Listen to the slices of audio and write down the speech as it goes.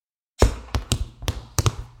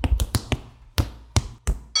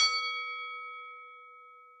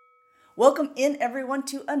Welcome in, everyone,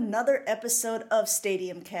 to another episode of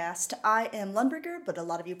Stadium Cast. I am Lundberger, but a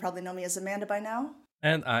lot of you probably know me as Amanda by now.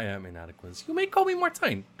 And I am Inadequate. You may call me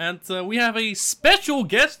Martijn. And we have a special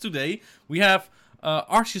guest today. We have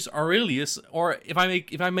ArceusAurelius, or if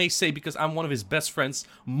I may say, because I'm one of his best friends,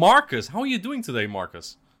 Marcus. How are you doing today,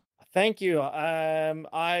 Marcus? Thank you.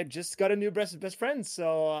 I just got a new best friend,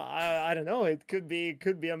 so I don't know. It could be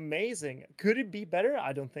amazing. Could it be better?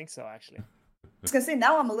 I don't think so, actually. I was going to say,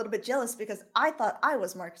 now I'm a little bit jealous because I thought I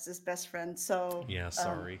was Marcus's best friend, so... Yeah,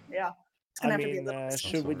 sorry. Yeah. It's I gonna have to be a mean, little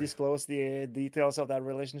should we disclose the details of that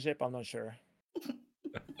relationship? I'm not sure.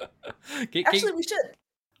 Actually, we should.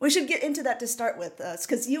 We should get into that to start with,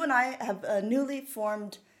 because you and I have a newly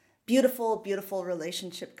formed, beautiful, beautiful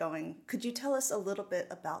relationship going. Could you tell us a little bit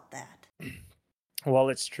about that? Well,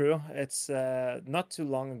 it's true. It's not too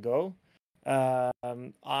long ago.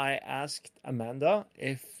 I asked Amanda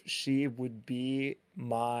if she would be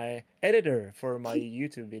my editor for my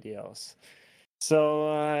YouTube videos.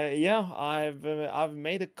 So yeah, I've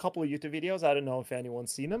made a couple of YouTube videos. I don't know if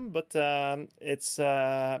anyone's seen them, but it's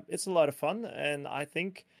a lot of fun, and I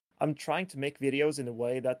think I'm trying to make videos in a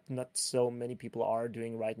way that not so many people are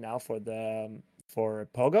doing right now for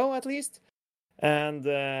Pogo at least.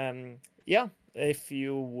 And yeah, if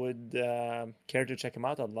you would care to check them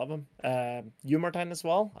out, I'd love them. You, Martijn, as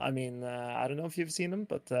well. I mean, I don't know if you've seen them,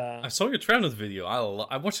 but I saw your Traveler video.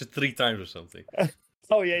 I watched it 3 times or something.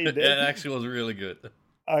 Oh yeah, you did. It actually was really good.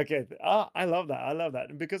 Okay, I love that. I love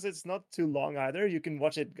that because it's not too long either. You can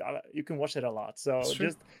watch it. You can watch it a lot. So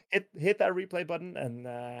just hit that replay button, and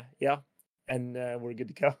yeah, and we're good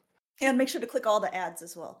to go. And make sure to click all the ads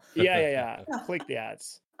as well. Yeah. Click the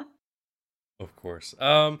ads. Of course.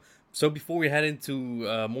 So before we head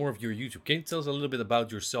into more of your YouTube, can you tell us a little bit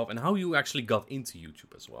about yourself and how you actually got into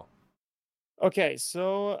YouTube as well? Okay,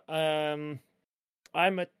 so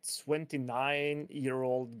I'm a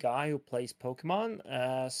 29-year-old guy who plays Pokemon.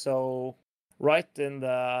 So right in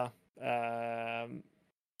the, I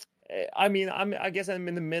guess I'm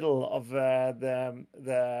in the middle of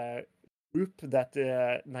the group that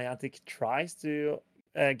Niantic tries to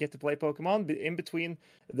get to play Pokemon, in between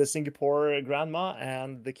the Singapore grandma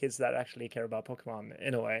and the kids that actually care about Pokemon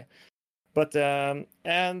in a way. But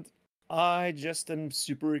and I just am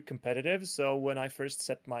super competitive. So when I first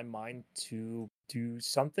set my mind to do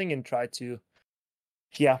something and try to,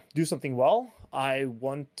 do something well, I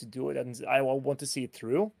want to do it and I want to see it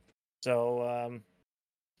through. So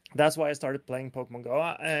that's why I started playing Pokemon Go,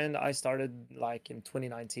 and I started like in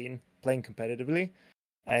 2019 playing competitively,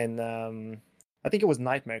 and I think it was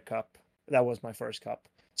Nightmare Cup. That was my first cup.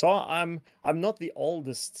 So I'm not the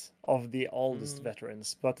oldest of the oldest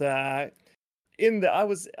veterans, but I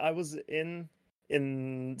was in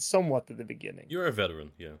somewhat at the beginning. You're a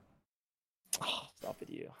veteran, yeah. Oh, stop it,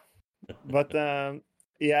 you. But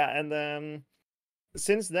yeah, and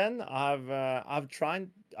since then I've tried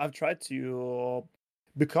to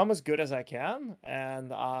become as good as I can,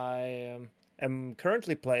 and I am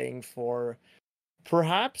currently playing for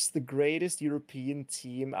perhaps the greatest European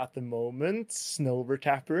team at the moment, Snowver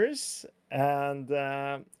Tappers, and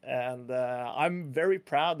I'm very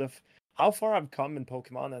proud of how far I've come in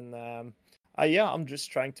Pokemon, and I'm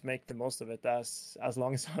just trying to make the most of it as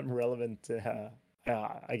long as I'm relevant.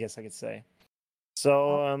 I guess I could say.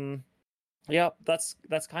 So that's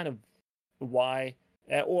kind of why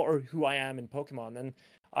or who I am in Pokemon, and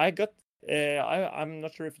I got I'm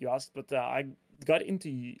not sure if you asked, but I got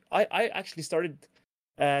into I actually started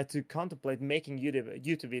to contemplate making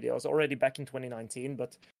YouTube videos already back in 2019,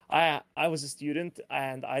 but I was a student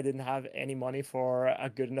and I didn't have any money for a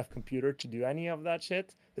good enough computer to do any of that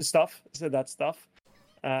stuff.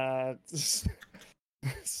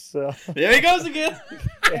 So there he goes again.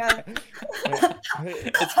 Yeah.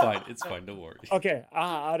 It's fine. Don't worry. Okay,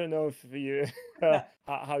 I don't know if you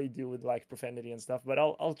how you do with like profanity and stuff, but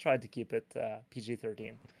I'll try to keep it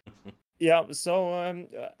PG-13. Yeah, so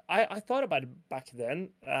I thought about it back then,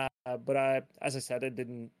 but as I said, I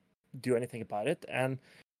didn't do anything about it, and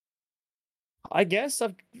I guess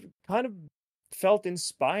I've kind of felt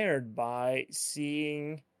inspired by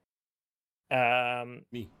seeing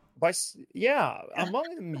Me.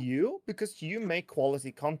 among them you, because you make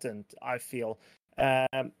quality content, I feel,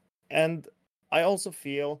 and I also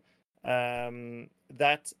feel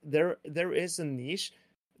that there is a niche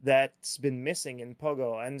that's been missing in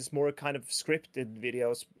Pogo, and it's more kind of scripted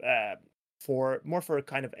videos for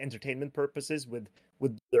kind of entertainment purposes with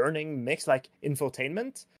learning mix, like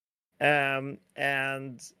infotainment, and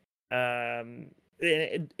in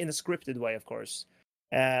a scripted way, of course.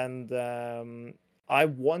 And I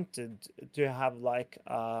wanted to have like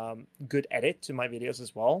good edit to my videos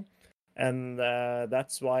as well. and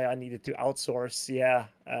that's why I needed to outsource,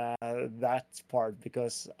 that part,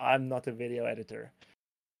 because I'm not a video editor.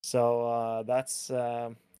 So that's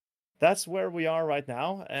where we are right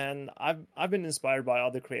now, and I've been inspired by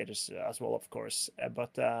other creators as well, of course.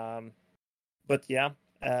 But yeah,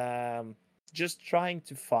 just trying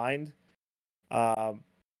to find, um,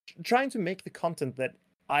 trying to make the content that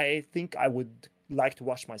I think I would like to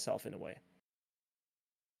watch myself in a way.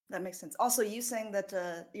 That makes sense. Also, you saying that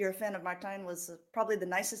you're a fan of Martijn was probably the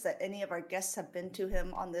nicest that any of our guests have been to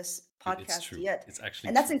him on this It's podcast true. yet. It's actually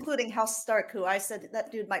And that's true. including House Stark, who I said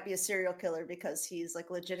that dude might be a serial killer because he's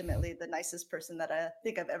like legitimately the nicest person that I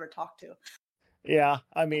think I've ever talked to. Yeah,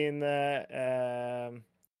 I mean,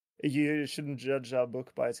 you shouldn't judge a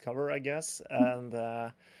book by its cover, I guess,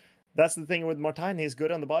 and that's the thing with Martijn. He's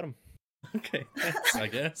good on the bottom. Okay, thanks, I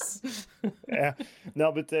guess. Yeah,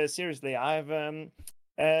 no, but seriously,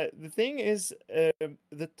 the thing is,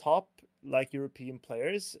 the top like European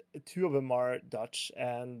players, two of them are Dutch,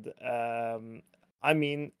 and I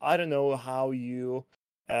mean, I don't know how you,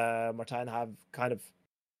 Martijn, have kind of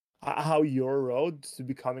how your road to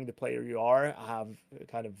becoming the player you are have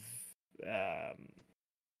kind of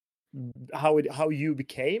how you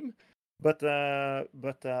became, but I'm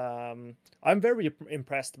very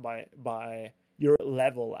impressed by your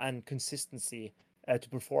level and consistency to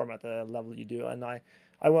perform at the level you do, and I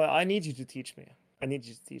need you to teach me. I need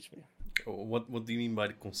you to teach me. What do you mean by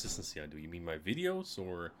the consistency I do? You mean my videos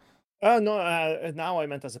or? Oh no! Now I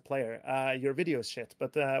meant as a player. Your video is shit,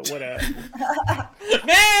 but what?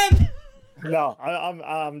 Man! No,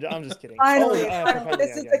 I'm just kidding. Finally, Papalia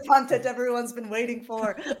this is again. the content everyone's been waiting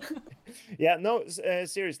for. Yeah, no,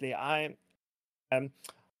 seriously, I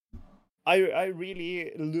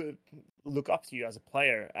really look up to you as a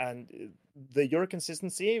player, and your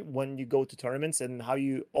consistency when you go to tournaments and how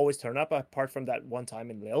you always turn up, apart from that one time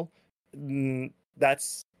in Lille,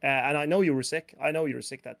 that's and I know you were sick. I know you were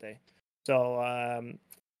sick that day, so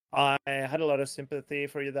I had a lot of sympathy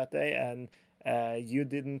for you that day, and you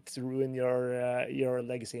didn't ruin your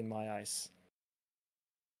legacy in my eyes.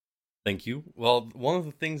 Thank you. Well, one of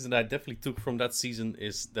the things that I definitely took from that season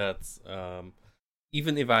is that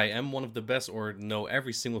even if I am one of the best or know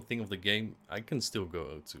every single thing of the game, I can still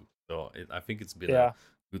go 0-2. So I think it's been a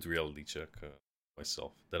good reality check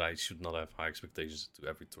myself that I should not have high expectations to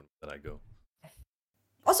every tournament that I go.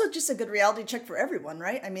 Also, just a good reality check for everyone,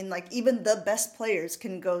 right? I mean, like, even the best players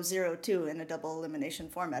can go 0-2 in a double elimination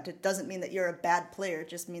format. It doesn't mean that you're a bad player. It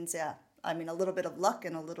just means, yeah, I mean, a little bit of luck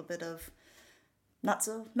and a little bit of not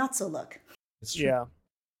so luck. It's true. Yeah.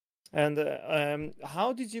 And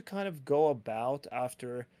how did you kind of go about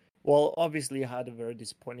after? Well, obviously you had a very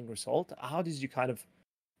disappointing result. How did you kind of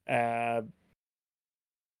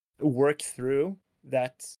work through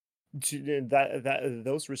those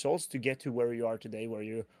results to get to where you are today, where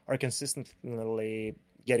you are consistently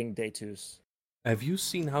getting day twos? Have you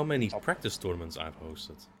seen how many practice tournaments I've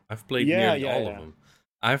hosted? I've played nearly all of them.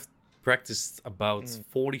 I've practiced about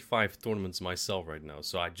 45 tournaments myself right now,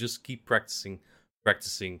 so I just keep practicing,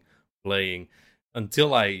 playing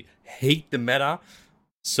until I hate the meta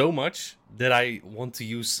so much that I want to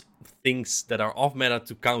use things that are off meta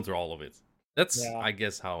to counter all of it. That's, I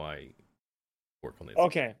guess, how I work on it.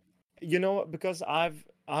 Okay, because I've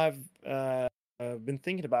been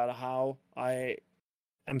thinking about how I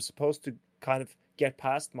am supposed to kind of get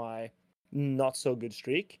past my not so good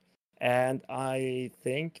streak, and I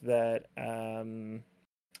think that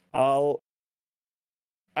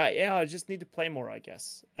I just need to play more, I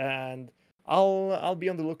guess, and I'll be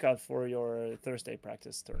on the lookout for your Thursday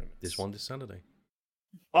practice tournament. This Saturday.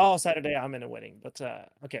 Oh, Saturday I'm in a wedding, but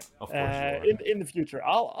okay. Of course you are. In the future,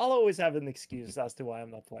 I'll always have an excuse as to why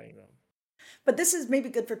I'm not playing them. But this is maybe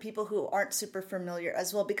good for people who aren't super familiar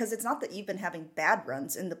as well, because it's not that you've been having bad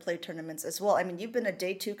runs in the play tournaments as well. I mean, you've been a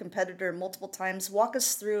day 2 competitor multiple times. Walk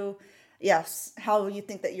us through, how you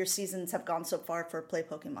think that your seasons have gone so far for play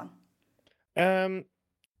Pokemon.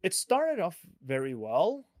 It started off very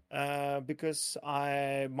well because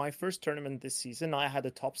my first tournament this season, I had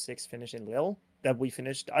a top 6 finish in Lille that we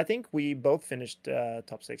finished. I think we both finished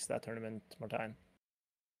top 6 that tournament, Martijn.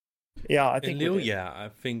 Yeah, I think in Lille, I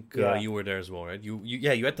think you were there as well, right? You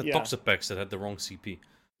had the Toxapex that had the wrong CP.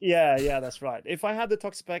 Yeah, that's right. If I had the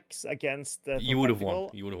Toxapex against you would have won.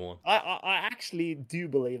 You would have won. I actually do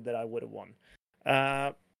believe that I would have won.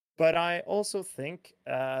 But I also think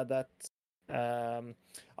that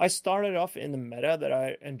I started off in the meta that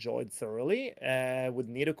I enjoyed thoroughly with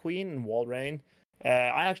Nidoqueen and Walrein.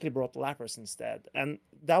 I actually brought Lapras instead, and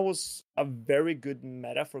that was a very good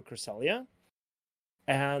meta for Cresselia.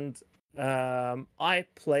 And I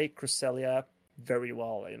play Cresselia very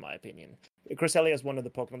well, in my opinion. Cresselia is one of the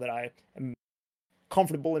Pokemon that I am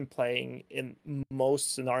comfortable in playing in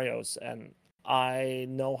most scenarios, and I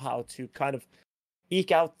know how to kind of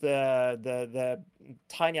eke out the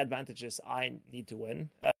tiny advantages I need to win.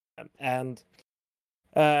 And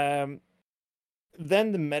then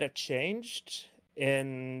the meta changed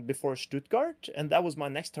before Stuttgart, and that was my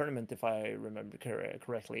next tournament, if I remember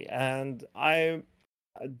correctly. And I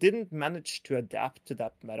didn't manage to adapt to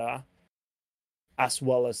that meta as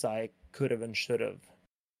well as I could have and should have.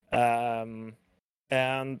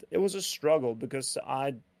 And it was a struggle because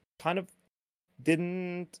I kind of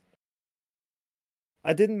didn't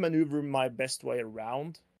maneuver my best way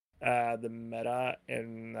around the meta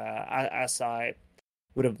as I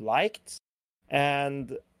would have liked,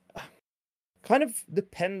 and kind of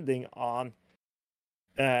depending on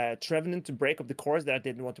Trevenant to break up the cores that I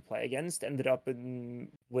didn't want to play against, ended up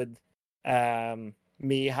with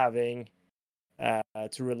me having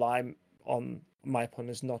to rely on my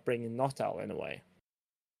opponents not bringing Knockdown in a way.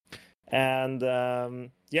 And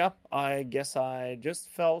I guess I just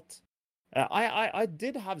felt I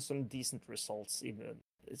did have some decent results even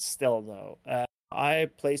still though. I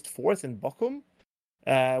placed 4th in Bochum,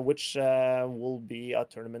 which will be a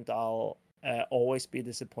tournament I'll always be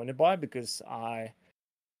disappointed by because I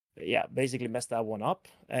basically messed that one up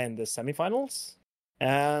in the semifinals.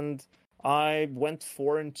 And I went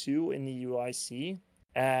 4-2 in the UIC,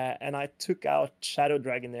 and I took out Shadow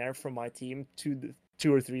Dragonair from my team 2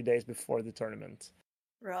 or 3 days before the tournament.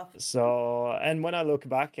 Rough. So, and when I look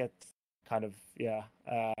back at kind of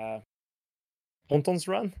Ponton's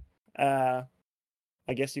run, I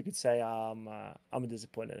guess you could say I'm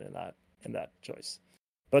disappointed in that choice.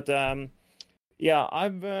 But I've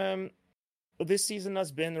this season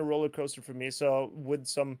has been a roller coaster for me. So with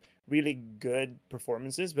some really good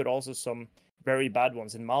performances, but also some very bad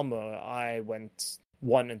ones. In Malmö, I went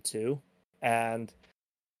 1-2, and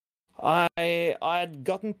I'd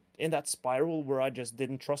gotten in that spiral where I just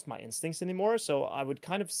didn't trust my instincts anymore. So I would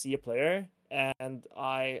kind of see a player, and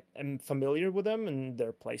I am familiar with them and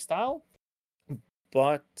their play style,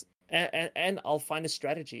 but and I'll find a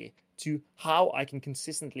strategy to how I can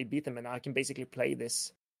consistently beat them, and I can basically play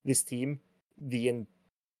this team in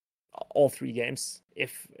all 3 games,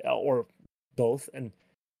 or both, and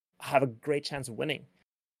have a great chance of winning.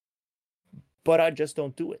 But I just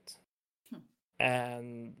don't do it.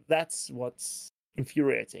 And that's what's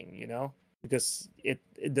infuriating, because it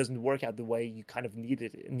doesn't work out the way you kind of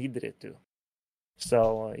needed it to.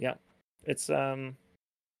 So it's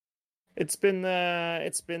been a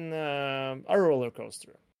roller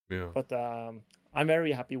coaster. Yeah. But I'm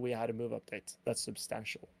very happy we had a move update that's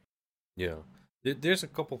substantial. Yeah. There's a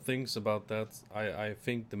couple things about that. I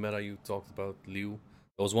think the meta you talked about, Liu,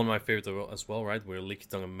 that was one of my favorites as well, right? Where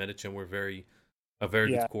Lickitung and Medicham were a very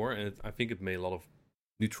good core, and I think it made a lot of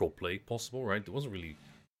neutral play possible, right? There wasn't really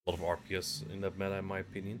a lot of RPS in that meta, in my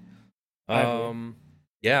opinion.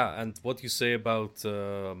 Yeah, and what you say about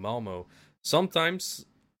Malmo, sometimes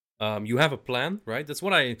you have a plan, right? That's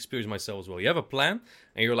what I experienced myself as well. You have a plan,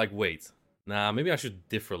 and you're like, wait, maybe I should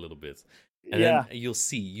differ a little bit. And then you'll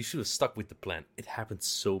see, you should have stuck with the plan. It happened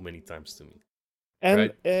so many times to me. And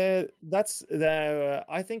right? That's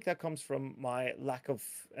I think that comes from my lack of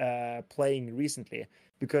playing recently,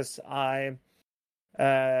 because I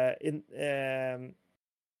in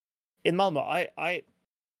Malmo I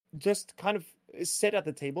just kind of sit at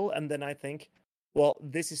the table, and then I think, well,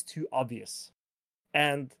 this is too obvious,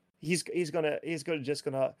 and he's just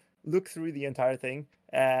gonna look through the entire thing.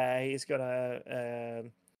 He's gonna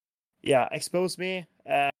expose me,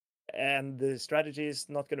 and the strategy is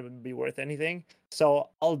not going to be worth anything. So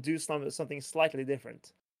I'll do something slightly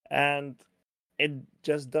different, and it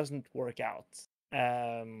just doesn't work out.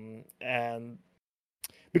 And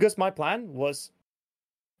because my plan was,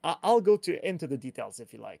 I'll go into the details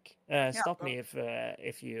if you like. Stop me if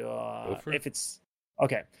it's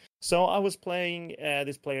okay. So I was playing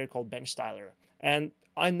this player called Bench Styler, and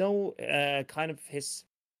I know kind of his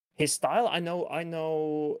style. I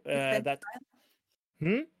know that.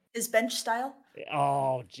 Style? His bench style?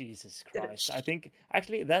 Oh, Jesus Christ! I think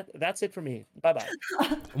actually that's it for me. Bye bye.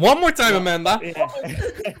 One more time, Amanda.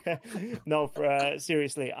 Yeah. No,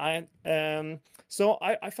 seriously. So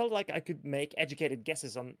I felt like I could make educated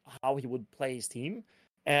guesses on how he would play his team,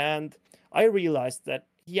 and I realized that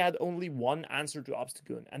he had only one answer to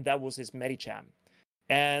Obstagoon, and that was his Medicham.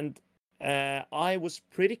 And I was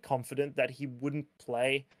pretty confident that he wouldn't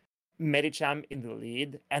play Medicham in the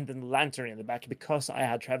lead and then Lantern in the back, because I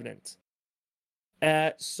had Trevenant.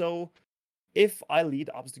 So if I lead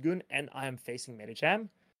Obstagoon and I am facing Medicham,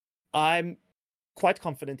 I'm quite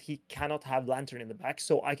confident he cannot have Lantern in the back,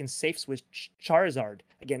 so I can safe switch Charizard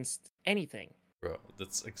against anything. Bro,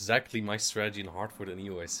 that's exactly my strategy in Hartford and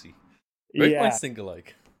USC. Great Yeah, minds think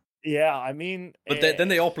alike. yeah. I mean, But then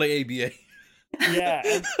they all play ABA. yeah,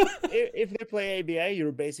 and if they play ABA,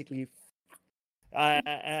 you're basically,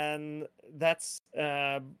 and that's.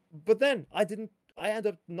 But then I didn't. I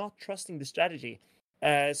ended up not trusting the strategy,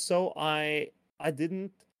 so I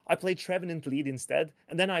didn't. I played Trevenant lead instead,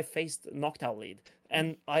 and then I faced Noctowl lead,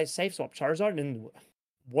 and I safe swapped Charizard, and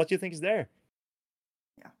what do you think is there?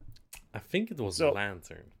 Yeah. I think it was So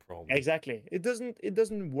Lantern, probably. exactly, it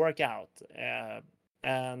doesn't work out,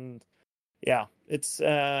 and yeah, it's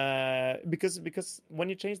because when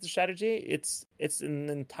you change the strategy, it's an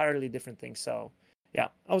entirely different thing. So yeah,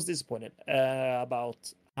 I was disappointed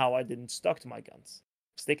about how I didn't stick to my guns.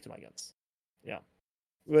 Yeah,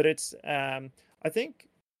 but it's I think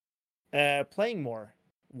playing more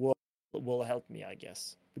will help me, I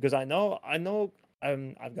guess, because I know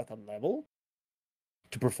I've got a level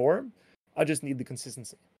to perform. I just need the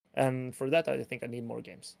consistency, and for that, I think I need more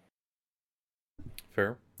games.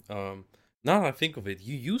 Fair. Now that I think of it,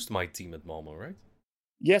 you used my team at Malmo, right?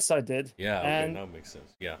 Yes, I did. Yeah, okay, And now makes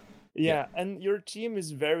sense. Yeah. yeah, and your team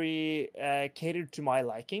is very catered to my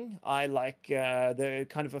liking. I like the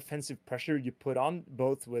kind of offensive pressure you put on,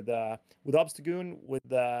 both with Obstagoon, with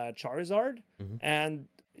Charizard, Mhm. and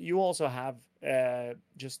you also have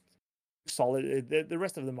just solid. The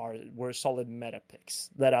rest of them were solid meta picks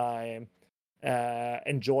that I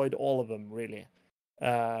enjoyed all of them really.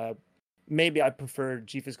 Uh, Maybe I prefer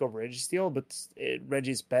G-Fisk over Registeel, but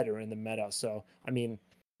Reggie's better in the meta. So I mean,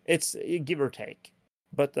 it's give or take.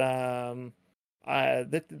 But that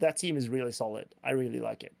team is really solid. I really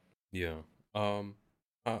like it. Yeah.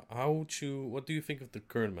 How would you? What do you think of the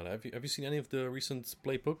current meta? Have you seen any of the recent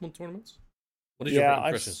Play Pokemon tournaments? What is your Yeah,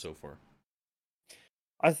 impression so far?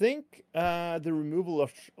 I think the removal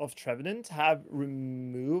of Trevenant have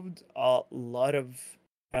removed a lot of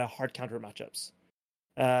hard counter matchups.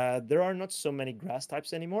 There are not so many grass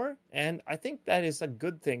types anymore, and I think that is a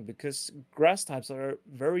good thing because grass types are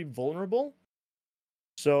very vulnerable.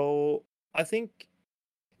 So I think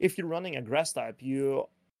if you're running a grass type, you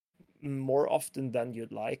more often than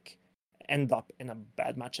you'd like end up in a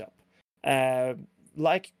bad matchup. Uh,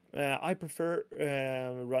 I prefer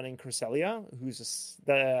running Cresselia, who's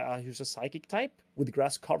a psychic type with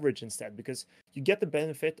grass coverage instead, because you get the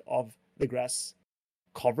benefit of the grass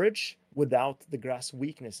coverage without the grass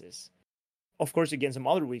weaknesses. Of course, you gain some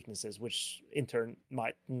other weaknesses, which in turn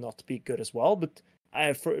might not be good as well. But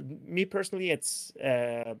for me personally,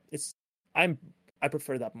 I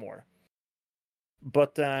prefer that more.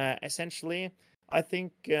 But essentially, I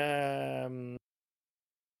think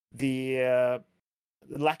the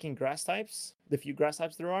lacking grass types, the few grass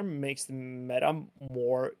types there are, makes the meta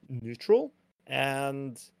more neutral,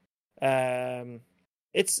 and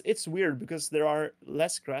it's weird because there are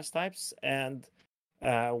less grass types, and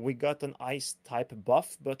we got an ice type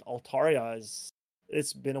buff, but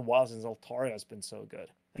it's been a while since Altaria has been so good,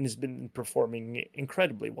 and it's been performing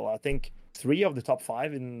incredibly well. I think 3 of the top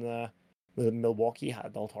 5 in Milwaukee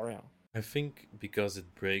had Altaria. I think because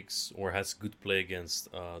it breaks or has good play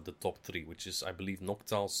against the top 3, which is, I believe,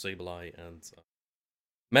 Noctowl, Sableye, and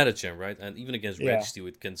Medicham, right? And even against Registeel,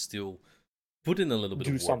 it can still put in a little bit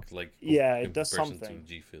of work, like it in does comparison something. to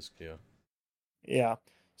G-Fisk, yeah. Yeah,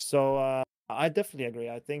 so I definitely agree.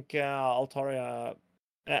 I think Altaria,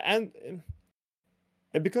 and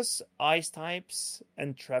because Ice types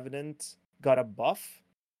and Trevenant got a buff,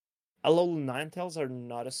 Alolan Ninetales are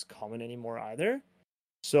not as common anymore either.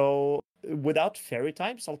 So without Fairy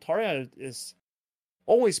types, Altaria is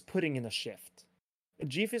always putting in a shift.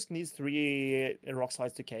 G-Fisk needs 3 Rock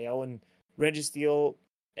Slides to KO, and Registeel,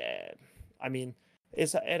 I mean,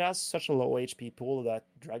 it has such a low HP pool that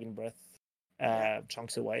Dragon Breath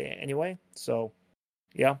chunks away anyway. So,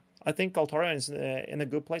 yeah, I think Altaria is in a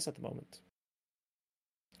good place at the moment.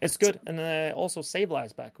 It's good, and also Sableye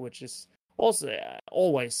is back, which is also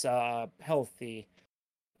always a healthy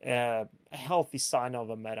sign of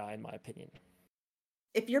a meta, in my opinion.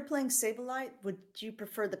 If you're playing Sableye, would you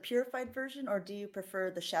prefer the purified version or do you prefer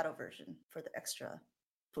the shadow version for the extra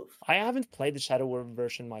poof? I haven't played the shadow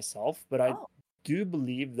version myself, but I do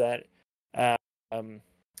believe that I'm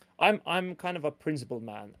kind of a principled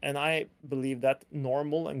man, and I believe that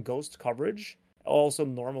normal and ghost coverage, also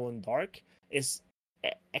normal and dark, is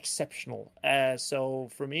exceptional. So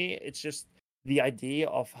for me, it's just the idea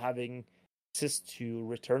of having access to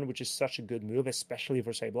return, which is such a good move, especially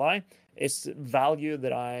for Sableye, is value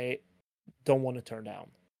that I don't want to turn down.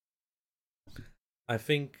 I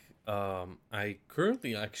think I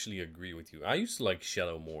currently actually agree with you. I used to like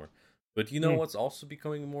Shadow more, but you know Mm. what's also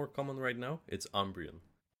becoming more common right now? It's Umbreon.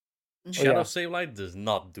 Oh Shadow yeah, Sableye does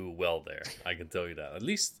not do well there. I can tell you that. At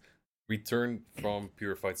least Return from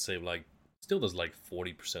Purified Sableye still does like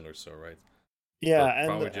 40% or so, right? yeah, But and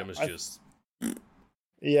Power Gem is just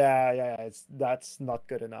yeah, that's not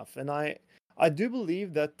good enough. And I do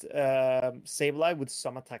believe that Sableye with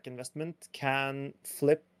some attack investment can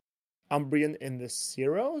flip Umbreon in the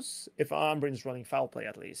zeros if Umbreon is running foul play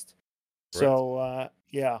at least. correct. So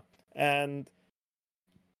yeah, and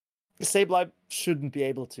Sableye shouldn't be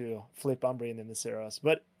able to flip Umbreon in the zeros,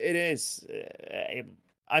 but it is.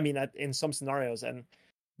 I mean, in some scenarios, and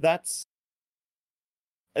that's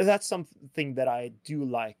that's something that I do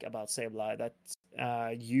like about Sableye. That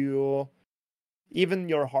you even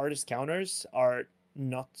your hardest counters are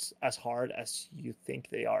not as hard as you think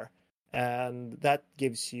they are, and that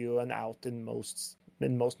gives you an out in most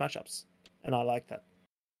matchups, and I like that.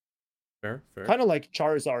 Fair, fair. Kind of like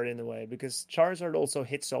Charizard in a way, because Charizard also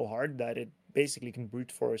hits so hard that it basically can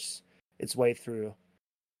brute force its way through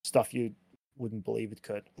stuff you wouldn't believe it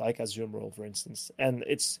could, like Azumarill, for instance. And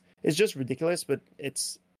it's just ridiculous, but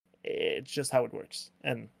it's just how it works,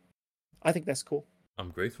 and I think that's cool.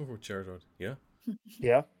 I'm grateful for Charizard. Yeah.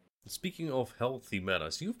 Yeah. Speaking of healthy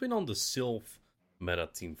metas, you've been on the Sylph meta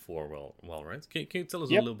team for well, right? Can you tell us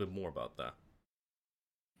a Yep. little bit more about that?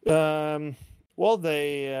 Well,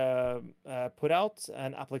 they put out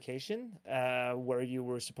an application where you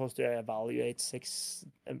were supposed to evaluate six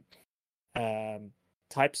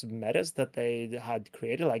types of metas that they had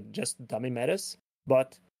created, like just dummy metas,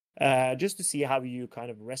 but just to see how you kind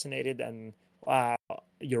of resonated and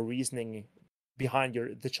your reasoning behind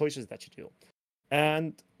the choices that you do.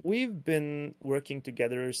 And we've been working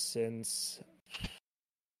together since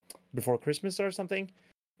before Christmas or something,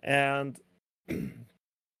 and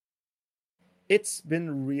it's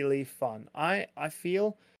been really fun. I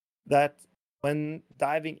feel that when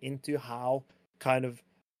diving into how kind of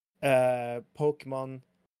Pokemon,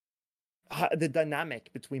 the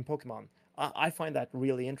dynamic between Pokemon, I find that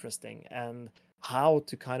really interesting, and how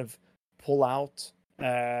to kind of pull out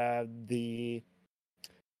the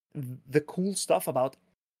cool stuff about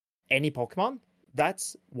any Pokemon.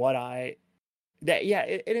 That's what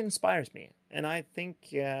it inspires me, and I think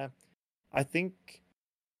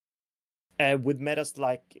with metas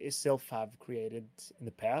like Sylph have created in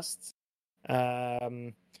the past,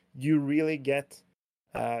 you really get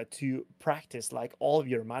to practice like all of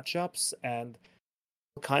your matchups and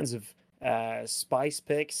all kinds of spice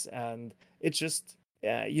picks, and it's just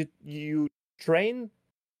you train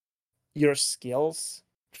your skills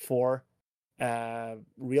for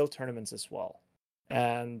real tournaments as well.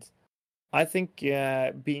 And I think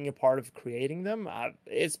being a part of creating them,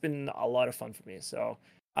 it's been a lot of fun for me. So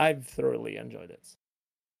I've thoroughly enjoyed it.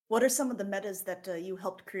 What are some of the metas that you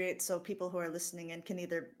helped create so people who are listening in can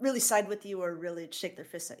either really side with you or really shake their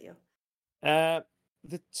fists at you? Uh,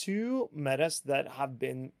 the two metas that have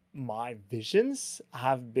been my visions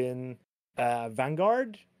have been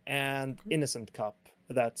Vanguard and Innocent Cup.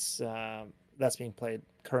 That's being played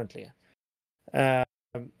currently.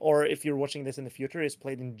 Or if you're watching this in the future, it's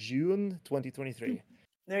played in June 2023.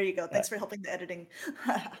 There you go. Thanks for helping the editing.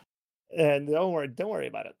 And don't worry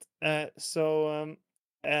about it.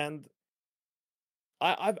 And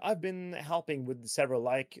I've been helping with several.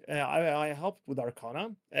 Like I helped with Arcana.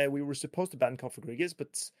 We were supposed to ban Cofagrigus,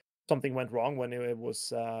 but something went wrong when it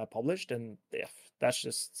was published, and yeah, that's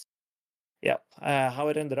just how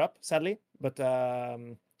it ended up, sadly. But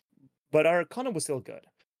Arcana was still good,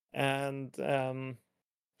 and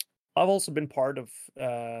I've also been part of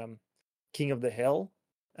King of the Hill,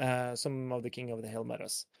 some of the King of the Hill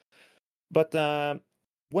metas. But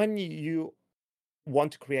when you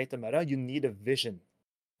want to create a meta, you need a vision.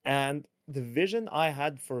 And the vision I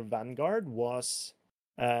had for Vanguard was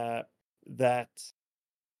that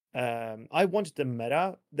I wanted a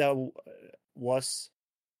meta that was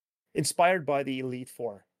inspired by the Elite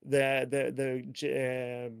Four,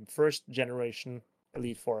 the first generation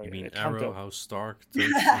Elite Four. You mean Arrow, Kanto. how Stark,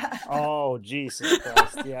 Toadstool? Oh Jesus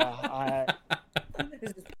Christ! Yeah,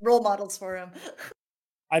 Role models for him.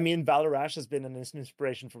 I mean Valarash has been an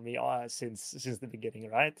inspiration for me since the beginning,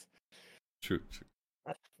 right? True, true.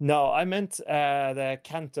 No, I meant the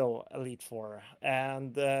Kanto Elite Four,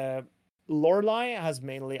 and Lorelei has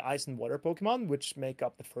mainly Ice and Water Pokemon, which make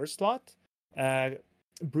up the first slot.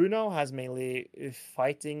 Bruno has mainly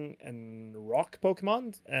Fighting and Rock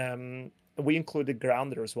Pokemon. We included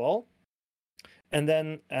Grounder as well, and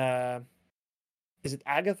then is it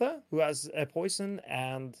Agatha who has Poison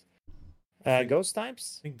and think Ghost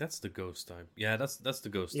types. I think that's the ghost type. Yeah, that's the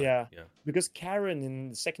ghost type. Yeah, Yeah. because Karen in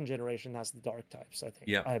the second generation has the dark types,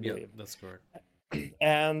 Yeah, I yeah, believe. that's correct.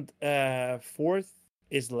 And fourth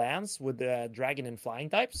is Lance with the dragon and flying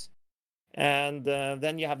types. And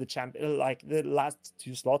then you have the champ. Like the last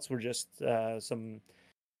two slots were just some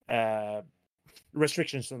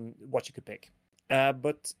restrictions on what you could pick.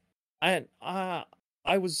 But I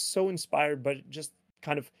was so inspired by just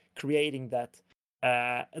kind of creating that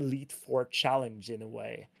Elite Four challenge in a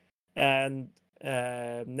way. And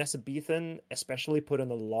Nessa Beethan especially put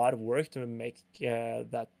in a lot of work to make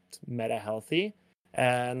that meta healthy,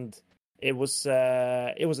 and it was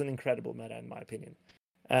an incredible meta in my opinion.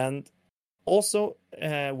 And also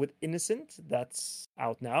with Innocent, that's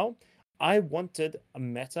out now, I wanted a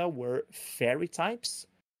meta where fairy types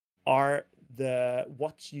are the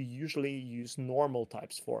what you usually use normal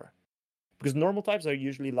types for, because normal types are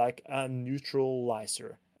usually like a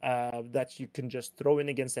neutralizer that you can just throw in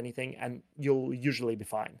against anything and you'll usually be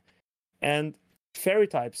fine. And fairy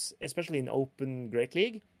types, especially in open Great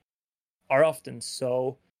League, are often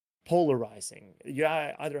so polarizing. You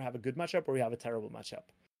either have a good matchup or you have a terrible matchup.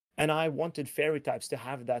 And I wanted fairy types to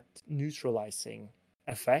have that neutralizing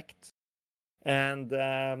effect. And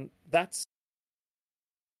that's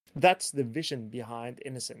the vision behind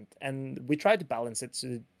Innocent. And we tried to balance it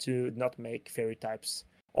to not make fairy types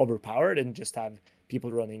overpowered and just have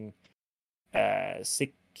people running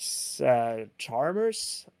 6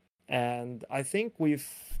 charmers. And I think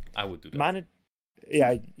I would do that. managed.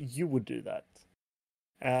 Yeah, you would do that.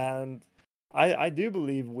 And I do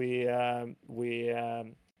believe we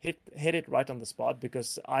hit it right on the spot,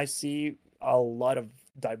 because I see a lot of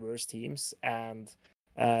diverse teams and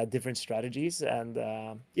different strategies, and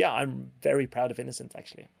yeah, I'm very proud of Innocent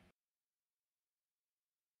actually.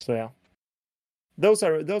 So yeah, those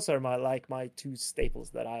are my two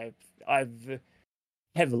staples that I've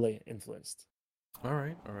heavily influenced. All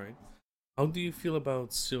right, all right. How do you feel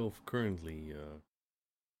about Sylph currently?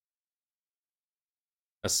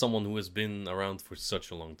 As someone who has been around for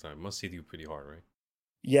such a long time, must hit you pretty hard, right?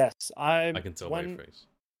 Yes, I can tell by your face.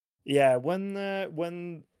 Yeah, when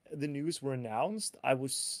the news were announced, I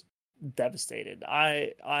was devastated.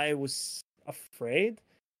 I was afraid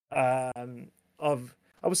of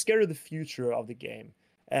I was scared of the future of the game,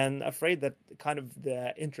 and afraid that kind of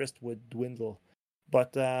the interest would dwindle.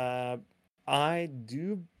 But I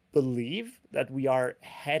do believe that we are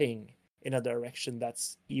heading in a direction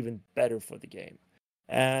that's even better for the game.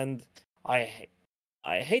 And I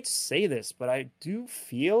I hate to say this, but I do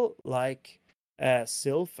feel like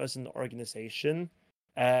Sylph as an organization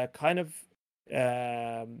kind of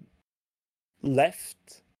um,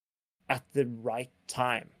 left at the right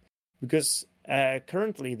time, because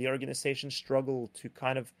currently the organization struggle to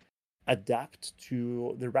kind of adapt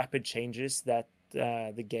to the rapid changes that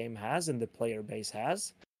the game has and the player base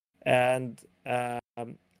has. And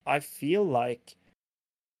I feel like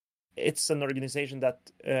it's an organization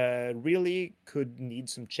that really could need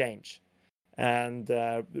some change and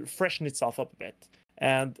freshen itself up a bit.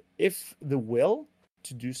 And if the will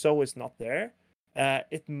to do so is not there,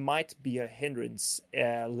 it might be a hindrance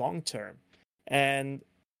long term. And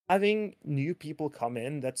having new people come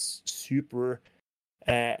in that's super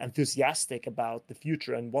enthusiastic about the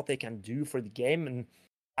future and what they can do for the game and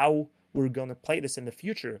how we're going to play this in the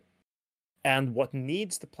future and what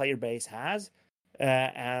needs the player base has,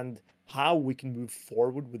 and how we can move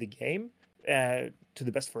forward with the game to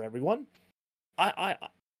the best for everyone. I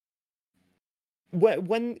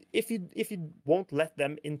when if you won't let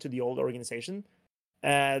them into the old organization,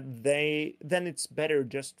 then it's better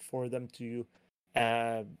just for them to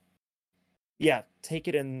take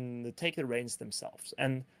the reins themselves.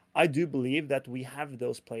 And I do believe that we have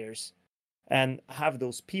those players and have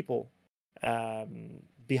those people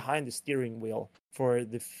behind the steering wheel for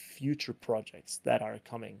the future projects that are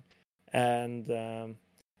coming. And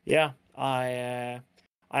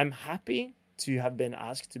I'm happy to have been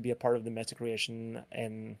asked to be a part of the meta creation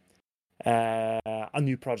in a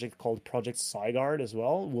new project called Project Sygard as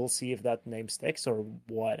well. We'll see if that name sticks or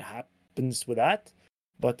what happens with that.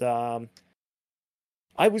 But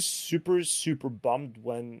I was super bummed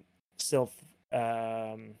when Sylph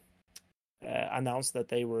announced that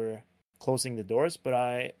they were closing the doors, but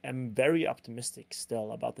I am very optimistic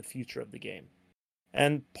still about the future of the game.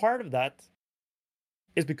 And part of that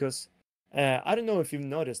is because I don't know if you've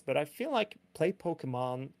noticed, but I feel like Play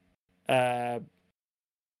Pokemon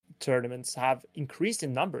tournaments have increased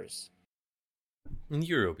in numbers. In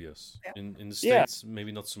Europe, yes. Yeah. In the States,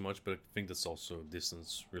 maybe not so much, but I think that's also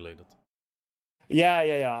distance related. Yeah.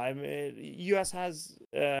 I mean, US has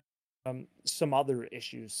some other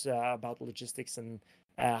issues about logistics and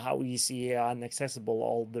how easy and accessible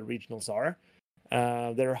all the regionals are.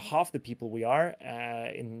 They're half the people we are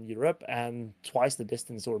in Europe and twice the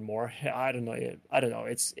distance or more. I don't know.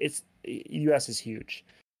 It's US is huge,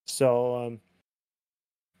 so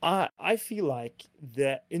I feel like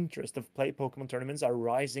the interest of play Pokemon tournaments are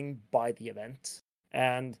rising by the event,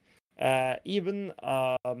 and even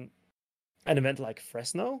an event like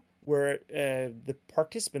Fresno, where the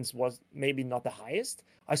participants was maybe not the highest,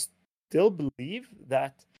 I still believe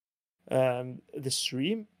that the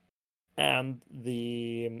stream and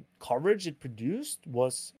the coverage it produced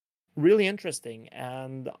was really interesting,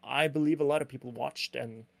 and I believe a lot of people watched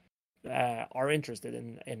and are interested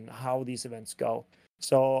in how these events go.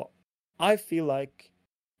 So I feel like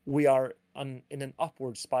we are in an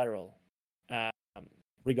upward spiral um,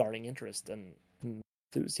 regarding interest and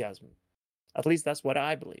enthusiasm. At least that's what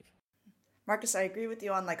I believe. Marcus, I agree with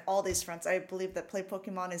you on like all these fronts. I believe that Play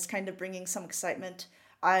Pokemon is kind of bringing some excitement.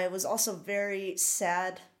 I was also very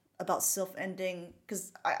sad about Sylph ending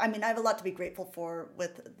because I mean I have a lot to be grateful for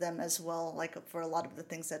with them as well, like for a lot of the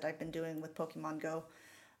things that I've been doing with Pokemon Go.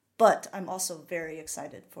 But I'm also very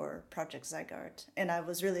excited for Project Zygarde, and I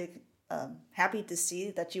was really happy to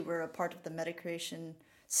see that you were a part of the meta creation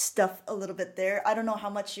stuff a little bit there. I don't know how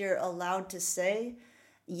much you're allowed to say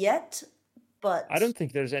yet, but I don't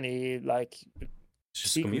think there's any like It's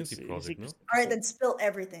just a community project, no? all right, then spill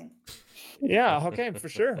everything. Yeah, okay, for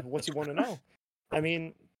sure. What you want to know? I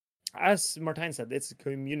mean, as Martijn said, it's a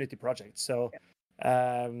community project, so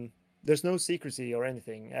there's no secrecy or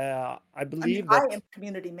anything. I I mean, believe I that. am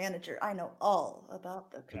community manager. I know all about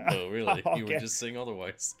the community. Oh, really? You were Okay. just saying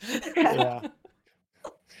otherwise. Yeah,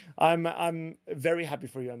 I'm very happy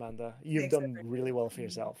for you, Amanda. You've Thanks, done everyone. really well for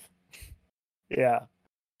yourself. Yeah.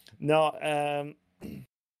 No,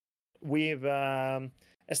 we've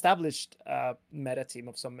established a meta team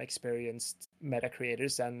of some experienced meta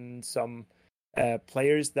creators and some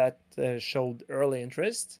players that showed early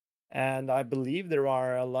interest. And I believe there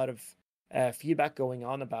are a lot of feedback going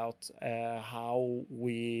on about how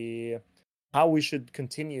we should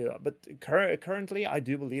continue. But currently, I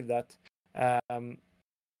do believe that um,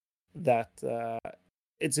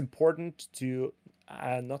 it's important to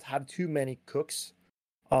not have too many cooks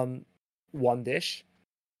on one dish.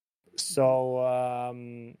 So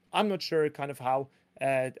I'm not sure kind of how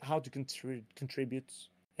to contribute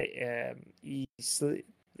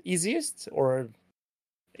easiest or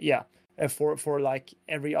yeah for like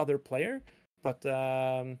every other player. But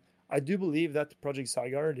I do believe that Project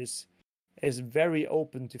Zygarde is very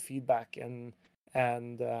open to feedback and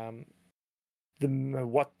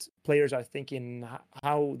what players are thinking,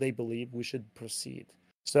 how they believe we should proceed.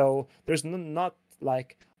 So there's not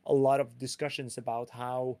like a lot of discussions about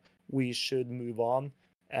how we should move on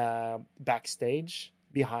backstage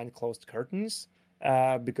behind closed curtains,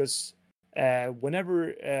 because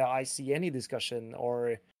whenever I see any discussion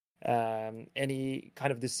or any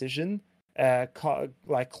kind of decision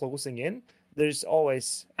like closing in, there's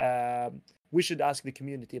always we should ask the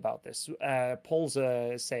community about this. Polls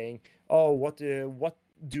saying, "Oh, what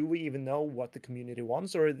do we even know what the community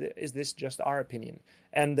wants, or is this just our opinion?"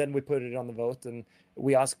 And then we put it on the vote, and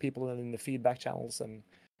we ask people in the feedback channels, and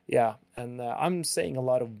yeah. And I'm saying a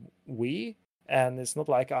lot of we, and it's not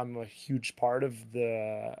like I'm a huge part of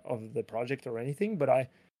the project or anything, but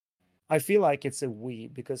I feel like it's a we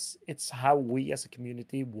because it's how we as a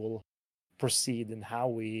community will proceed and how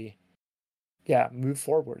we move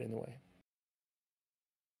forward in a way.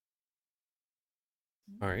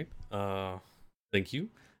 All right. Thank you.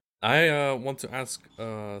 I want to ask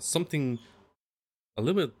something a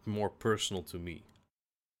little bit more personal to me.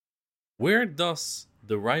 Where does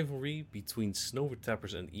the rivalry between Snover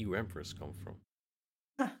Tappers and EU Empress come from?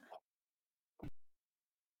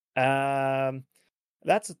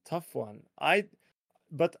 That's a tough one.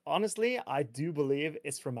 But honestly, I do believe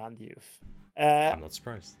it's from Andyuf. I'm not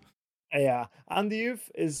surprised. Yeah, Andyuf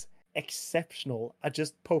is exceptional at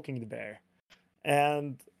just poking the bear,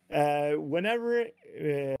 and whenever,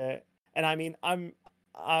 and I mean, I'm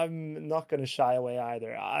not gonna shy away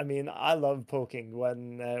either. I mean, I love poking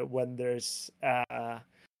when there's a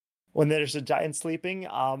giant sleeping.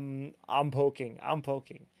 I'm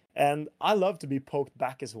poking, and I love to be poked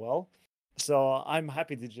back as well. So I'm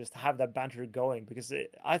happy to just have that banter going because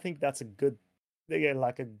I think that's a good,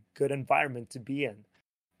 like a good environment to be in.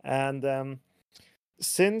 And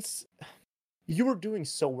since you were doing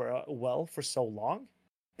so well for so long,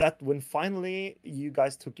 that when finally you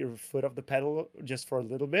guys took your foot off the pedal just for a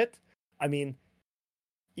little bit, I mean,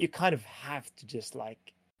 you kind of have to just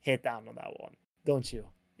like hit down on that one, don't you?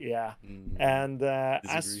 Yeah, Mm, and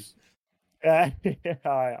disagree.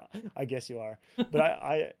 I guess you are, but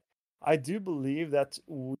I do believe that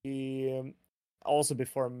we also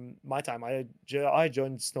before my time I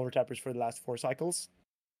joined Snow Tappers for the last 4 cycles,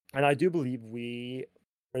 and I do believe we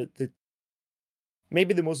are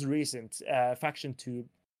maybe the most recent faction to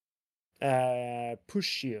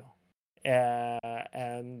push you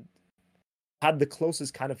and had the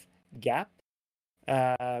closest kind of gap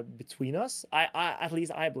between us. I at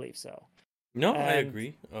least I believe so. No, I And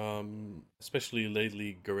agree. Especially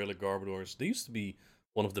lately, Guerrilla Garbodors. They used to be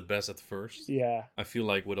one of the best at first. yeah, I feel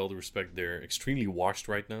like, with all the respect, they're extremely washed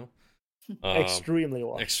right now. Um, extremely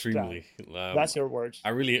washed. extremely. That's your words. I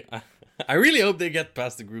really, I really hope they get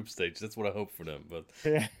past the group stage. That's what I hope for them. But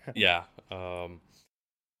Yeah, yeah,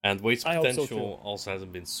 and Wade's I hope so too. potential also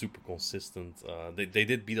hasn't been super consistent. They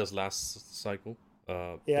did beat us last cycle,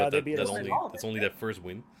 Yeah, but they beat us Win too. all of that's it, only right? that first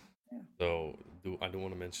win. Yeah. So I do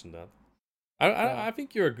want to mention that. Yeah, I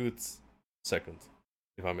think you're a good second,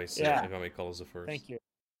 if I may say, yeah. if I may call us a first. Thank you,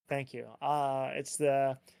 thank you. It's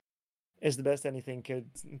the best anything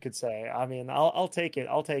could say. I mean, I'll take it.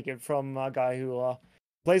 I'll take it from a guy who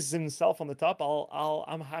places himself on the top.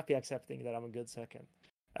 I'm happy accepting that I'm a good second.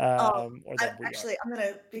 Or that we are. I'm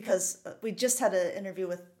gonna because we just had an interview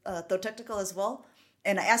with Though Technical as well,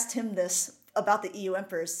 and I asked him this about the EU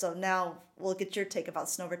Emperors. So now we'll get your take about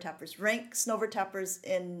Snover Tappers. Rank Snover Tappers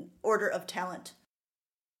in order of talent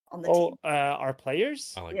on the team. Our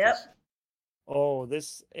players? I like Yep. this. Oh,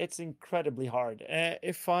 it's incredibly hard.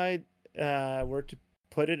 If I were to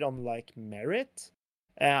put it on like merit,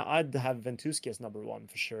 I'd have Ventuski as number one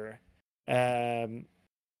for sure.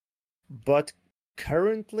 But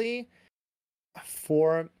currently,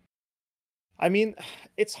 I mean,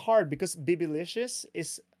 it's hard because Bibylicious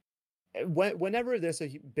is whenever there's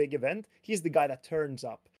a big event, he's the guy that turns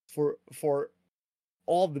up for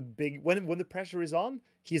all the big when the pressure is on,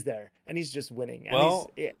 he's there and he's just winning. And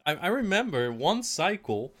Well, I remember one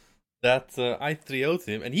cycle that I 3-0'd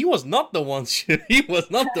him, and he was not the one. He was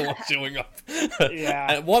not the one showing up.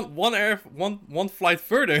 Yeah. And one flight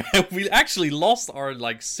further, we actually lost our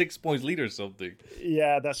like 6 point lead or something.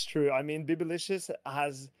 Yeah, that's true. I mean, Bibylicious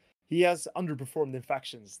has underperformed in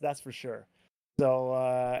factions, that's for sure. So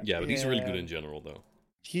Yeah, but he's really good in general, though.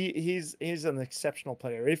 he's an exceptional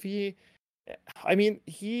player. I mean,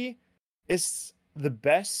 he is the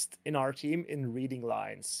best in our team in reading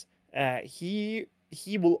lines.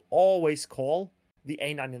 He will always call the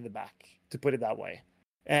A9 in the back, to put it that way.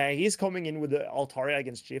 He's coming in with the Altaria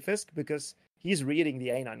against Gifisk because he's reading the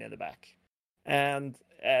A9 in the back. And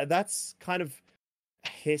that's kind of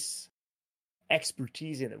his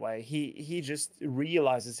expertise in a way. He just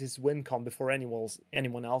realizes his win con before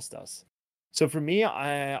anyone else does. So for me,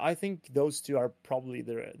 I think those two are probably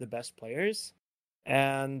the best players,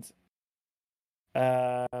 and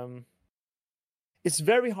it's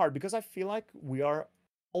very hard because I feel like we are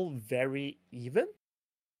all very even,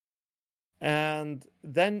 and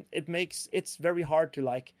then it's very hard to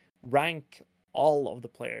like rank all of the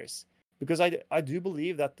players because I do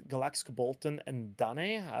believe that Galaxco Bolton and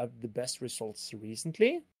Dane have the best results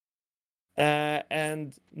recently.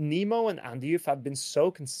 And Nemo and Andyuf have been so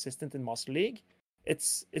consistent in Master League.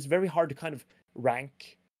 It's very hard to kind of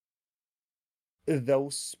rank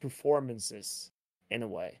those performances in a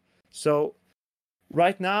way. So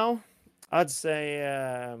right now, I'd say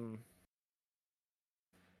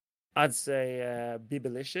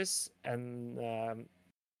Bibylicious and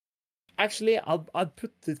actually I'd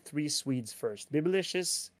put the three Swedes first: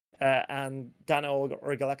 Bibylicious and Dana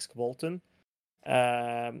or Galaxco Bolton.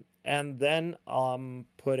 And then I'm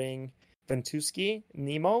putting Ventuski,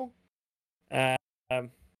 Nemo,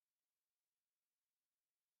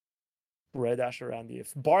 Red Asher, and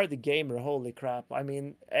if Bar the Gamer. Holy crap! I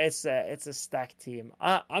mean, it's a stacked team.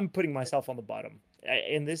 I'm putting myself on the bottom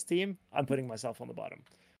in this team. I'm putting myself on the bottom,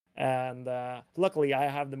 and luckily I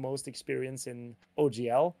have the most experience in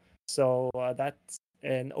OGL, so that's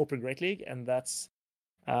an Open Great League, and that's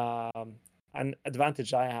an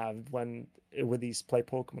advantage I have with these play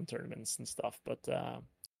Pokemon tournaments and stuff. But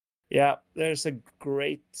yeah, there's a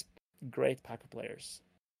great pack of players.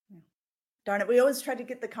 Darn it, we always try to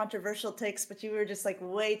get the controversial takes, but you were just like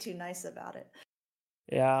way too nice about it.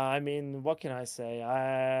 Yeah, I mean, what can I say?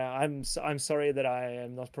 I'm sorry that I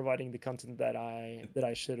am not providing the content that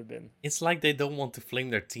I should have been. It's like they don't want to flame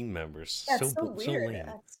their team members. That's so weird.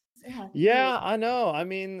 lame. Yeah, I know. I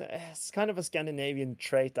mean, it's kind of a Scandinavian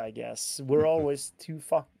trait, I guess. We're always too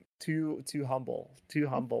humble, too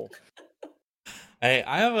humble. Hey,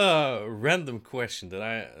 I have a random question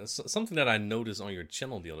that something that I noticed on your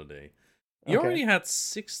channel the other day. You Okay. already had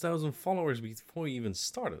 6,000 followers before you even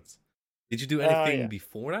started. Did you do anything Yeah.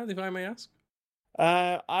 before that, if I may ask?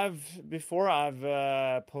 I've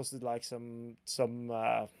posted like some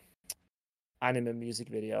anime music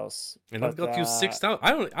videos, And that but got you 6,000.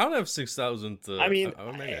 I don't have 6,000. I mean,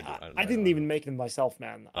 Or maybe I do. I didn't even make them myself,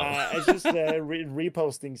 man. Oh. It's just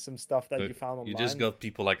reposting some stuff that So you found you just online. got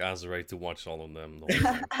people like Azure to watch all of them the whole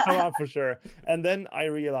time. Oh, for sure. And then I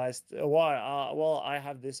realized, why? Well, I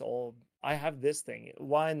have this thing.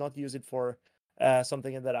 Why not use it for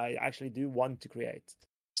something that I actually do want to create?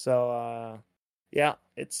 So yeah,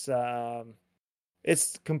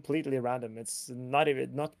 it's completely random. It's not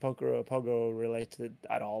pogo related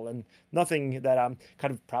at all, and nothing that I'm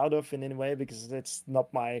kind of proud of in any way because it's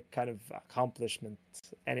not my kind of accomplishment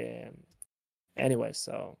anyway.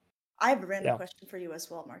 So I have a random yeah, question for you as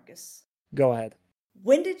well, Marcus. go ahead.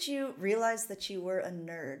 When did you realize that you were a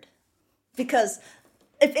nerd? Because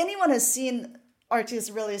if anyone has seen Arceus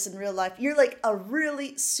Aurelius in real life, you're like a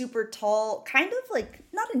really super tall, kind of like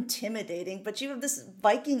not intimidating, but you have this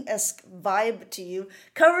Viking-esque vibe to you,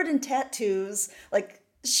 covered in tattoos, like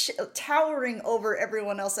towering over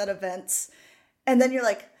everyone else at events. And then you're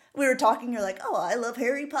like, we were talking, you're like, oh, I love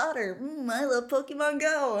Harry Potter. I love Pokemon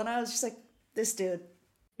Go. And I was just like, this dude.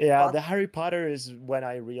 Yeah, Awesome. the Harry Potter is when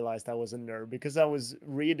I realized I was a nerd because I was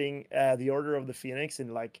reading The Order of the Phoenix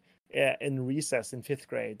in recess in fifth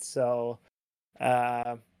grade. So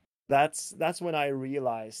uh, that's when I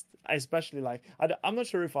realized. I especially like I'm not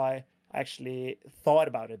sure if I actually thought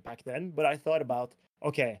about it back then, but I thought about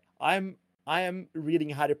okay, I am reading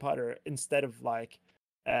Harry Potter instead of like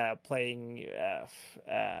playing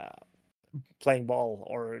playing ball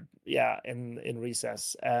or yeah in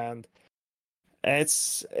recess and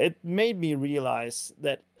it made me realize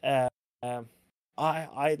that um,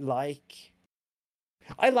 I like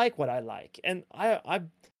what I like, and I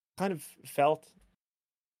kind of felt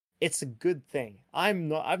it's a good thing.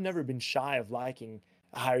 I've never been shy of liking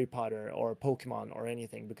Harry Potter or Pokemon or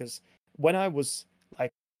anything because when I was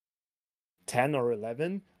like 10 or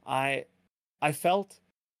 11, I felt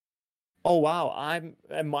oh wow,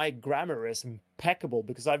 my grammar is impeccable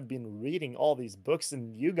because I've been reading all these books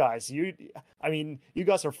and I mean you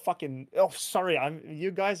guys are fucking oh sorry, I'm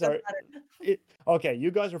you guys Doesn't are matter. okay,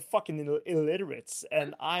 you guys are fucking illiterates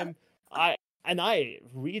and I I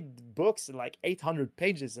read books in like 800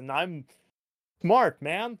 pages and I'm smart,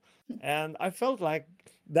 man. And I felt like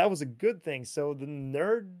that was a good thing. So the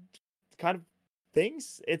nerd kind of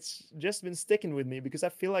things, it's just been sticking with me because I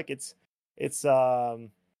feel like it's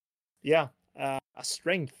yeah, a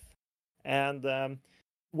strength. And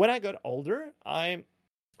when I got older, I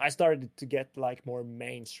started to get like more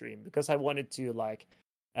mainstream because I wanted to like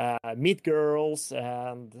meet girls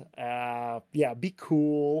and yeah, be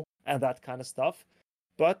cool and that kind of stuff.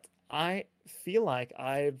 But I feel like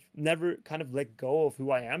I've never kind of let go of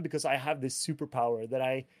who I am because I have this superpower that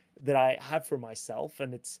I have for myself,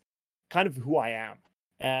 and it's kind of who I am.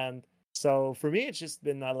 And so for me, it's just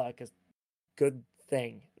been like a good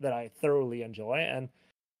thing that I thoroughly enjoy, and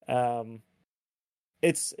um,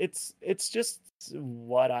 it's just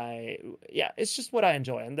what I yeah, it's just what I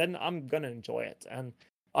enjoy, and then I'm gonna enjoy it. And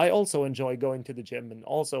I also enjoy going to the gym, and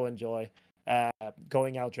also enjoy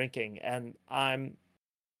going out drinking, and I'm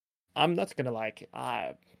not gonna like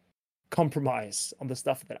compromise on the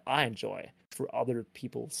stuff that I enjoy for other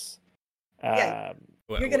people's Yeah, um,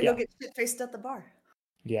 you're Well, gonna go yeah get shit faced at the bar.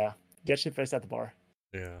 yeah get shit faced at the bar.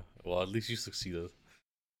 yeah. Well, at least you succeeded.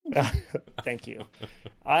 Thank you.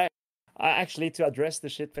 I, I actually to address the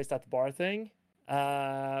shit faced at the bar thing,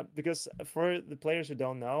 because for the players who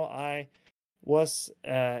don't know, I was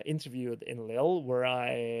interviewed in Lille where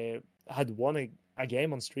I had won a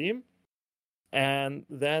game on stream, and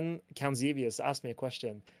then Kanzivius asked me a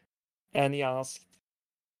question, and he asked,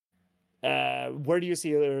 "Where do you see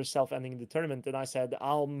yourself ending the tournament?" And I said,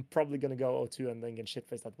 "I'm probably gonna go O2 and then get shit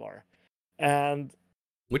faced at the bar," and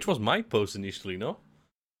Which was my post initially, no?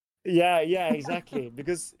 yeah, exactly.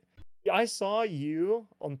 Because I saw you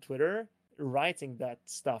on Twitter writing that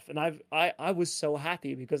stuff, and I was so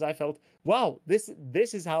happy because I felt, wow, this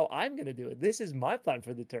is how I'm gonna do it. This is my plan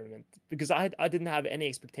for the tournament because I didn't have any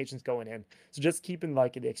expectations going in. So just keeping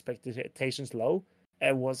like the expectations low,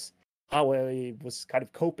 it was how I was kind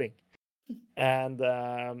of coping. And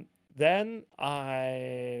then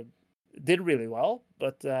I did really well,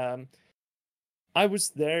 but I was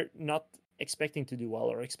there not expecting to do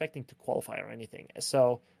well or expecting to qualify or anything.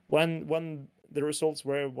 So when the results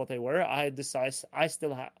were what they were, I decided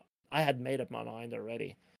I had made up my mind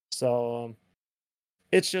already. So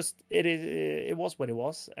it was what it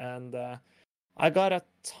was, and I got a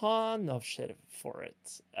ton of shit for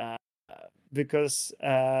it. because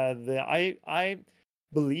I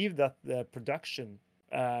believe that the production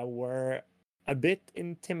were a bit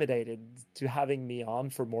intimidated to having me on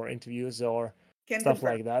for more interviews or Can stuff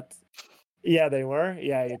confirm. like that. Yeah, they were.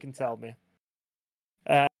 Yeah, you can tell me.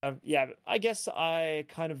 Yeah, I guess I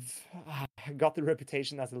kind of got the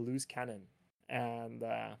reputation as a loose cannon, and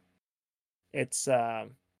it's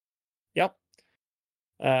yep.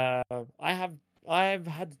 I have I've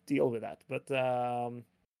had to deal with that, but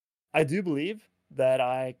I do believe that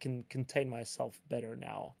I can contain myself better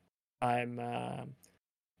now. I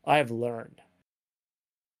have learned.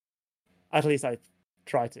 At least I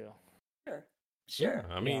try to. Sure. Yeah,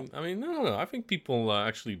 Sure. no. I think people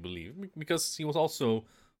actually believe because he was also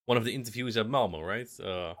one of the interviewees at Malmo, right?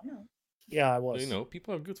 Yeah, I So, was.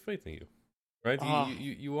 people have good faith in you, right? Ah,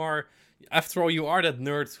 You are, after all, you are that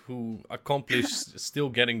nerd who accomplished still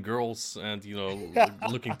getting girls and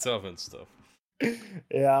looking tough and stuff.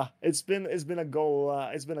 yeah. It's been a goal.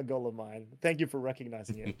 It's been a goal of mine. Thank you for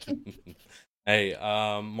recognizing it. Hey,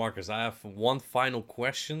 Marcus, I have one final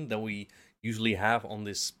question that we usually have on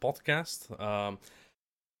this podcast.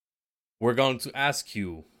 We're going to ask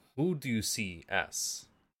you, who do you see as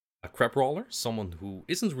a crab roller, someone who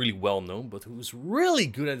isn't really well known, but who's really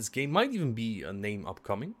good at this game, might even be a name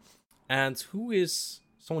upcoming, and who is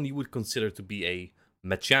someone you would consider to be a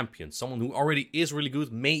match champion, someone who already is really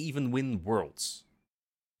good, may even win worlds?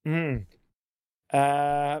 Mm.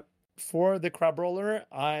 Uh, for the crab roller,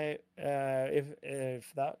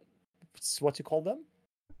 if that's what you call them,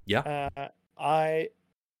 Yeah, I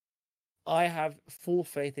have full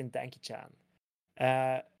faith in Danky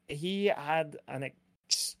Chan. He had an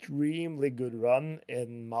extremely good run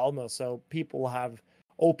in Malmo, so people have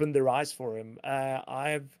opened their eyes for him.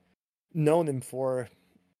 I've known him for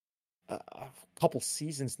a couple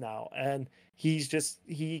seasons now, and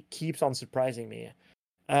he keeps on surprising me.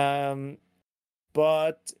 Um,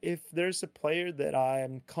 but if there's a player that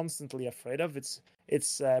I'm constantly afraid of, it's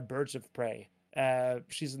Birds of Prey.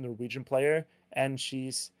 She's a Norwegian player, and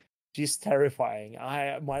she's terrifying.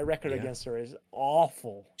 My record yeah. against her is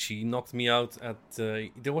awful. She knocked me out at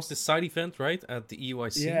there was this side event, right, at the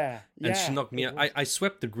EUIC, Yeah, and she yeah, knocked me it out. was. I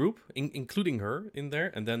swept the group, including her in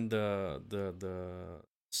there, and then the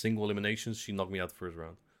single eliminations, she knocked me out the first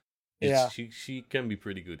round. Yeah, She can be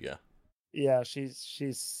pretty good, yeah. yeah,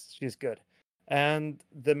 she's good. And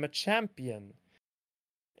the champion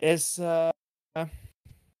is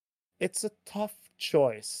it's a tough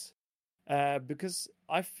choice because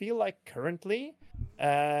I feel like currently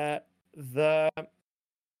the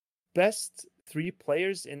best three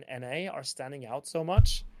players in NA are standing out so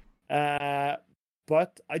much.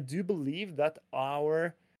 But I do believe that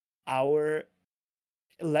our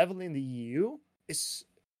level in the EU is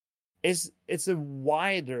it's a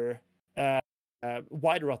wider at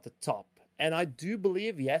the top. And I do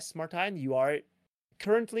believe, yes, Martijn, you are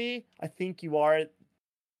currently, I think you are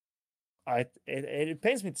it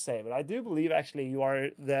pains me to say, but I do believe actually you are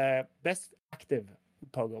the best active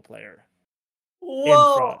pogo player in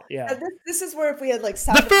Whoa. front. Yeah. This is where if we had like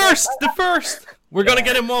sound effects, The first. We're gonna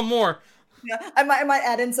get him one more. yeah, I might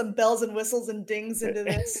add in some bells and whistles and dings into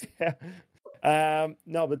this.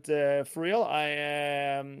 No, but for real,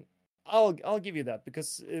 I'll give you that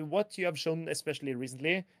because what you have shown, especially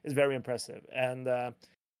recently, is very impressive, and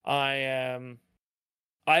I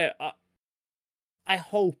I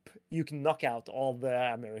hope you can knock out all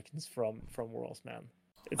the Americans from Worlds, man.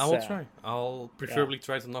 I It's will try. I'll preferably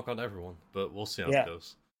try to knock out everyone, but we'll see how it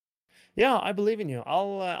goes. Yeah, I believe in you.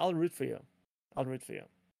 I'll root for you. I'll root for you.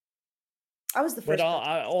 I was the first. But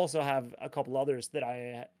I also have a couple others that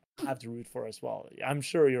I have to root for as well. I'm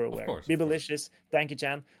sure you're aware. Bibalicious, Danky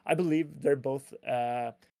Chan. I believe they're both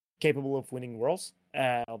capable of winning worlds.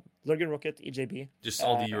 Lurgan Rocket, EJB. Just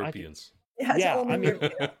all the Europeans. Yeah, I mean,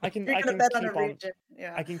 I can bet on a region.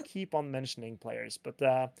 Yeah. I can keep on mentioning players, but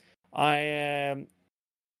I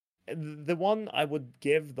the one I would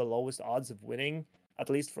give the lowest odds of winning, at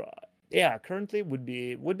least for currently would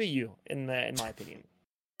be you in my opinion.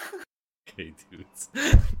 Okay, dudes,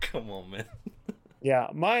 come on, man. Yeah,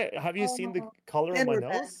 have you seen the color of my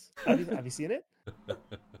nose? Have you seen it?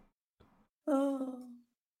 Oh.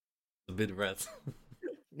 A bit red.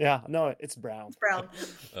 Yeah, no, it's brown. It's brown.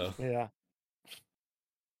 Oh. Yeah.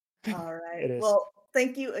 All right. It is. Well,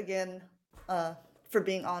 thank you again for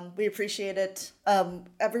being on. We appreciate it.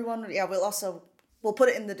 Everyone, yeah, we'll put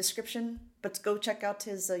it in the description, but go check out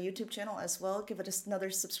his YouTube channel as well. Give it another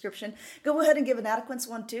subscription. Go ahead and give an Adequance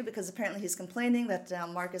one too, because apparently he's complaining that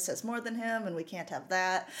Marcus has more than him, and we can't have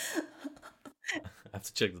that. I have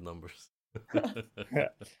to check the numbers.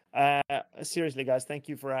 Seriously, guys, thank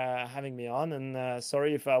you for having me on, and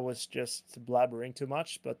sorry if I was just blabbering too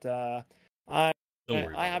much, but I Don't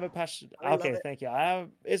worry I about have it. a passion. I love Okay, it. thank you.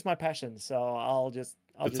 It's my passion, so I'll Good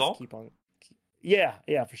just talk. keep on. Yeah,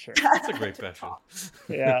 for sure. It's a great To passion. talk.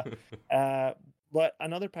 Yeah. But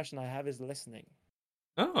another passion I have is listening.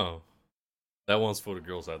 Oh, that one's for the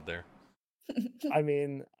girls out there. I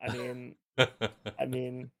mean, I mean, I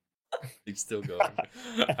mean. He's still going.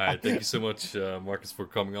 All right, thank you so much, Marcus, for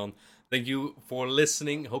coming on. Thank you for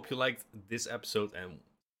listening. Hope you liked this episode, and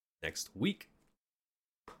next week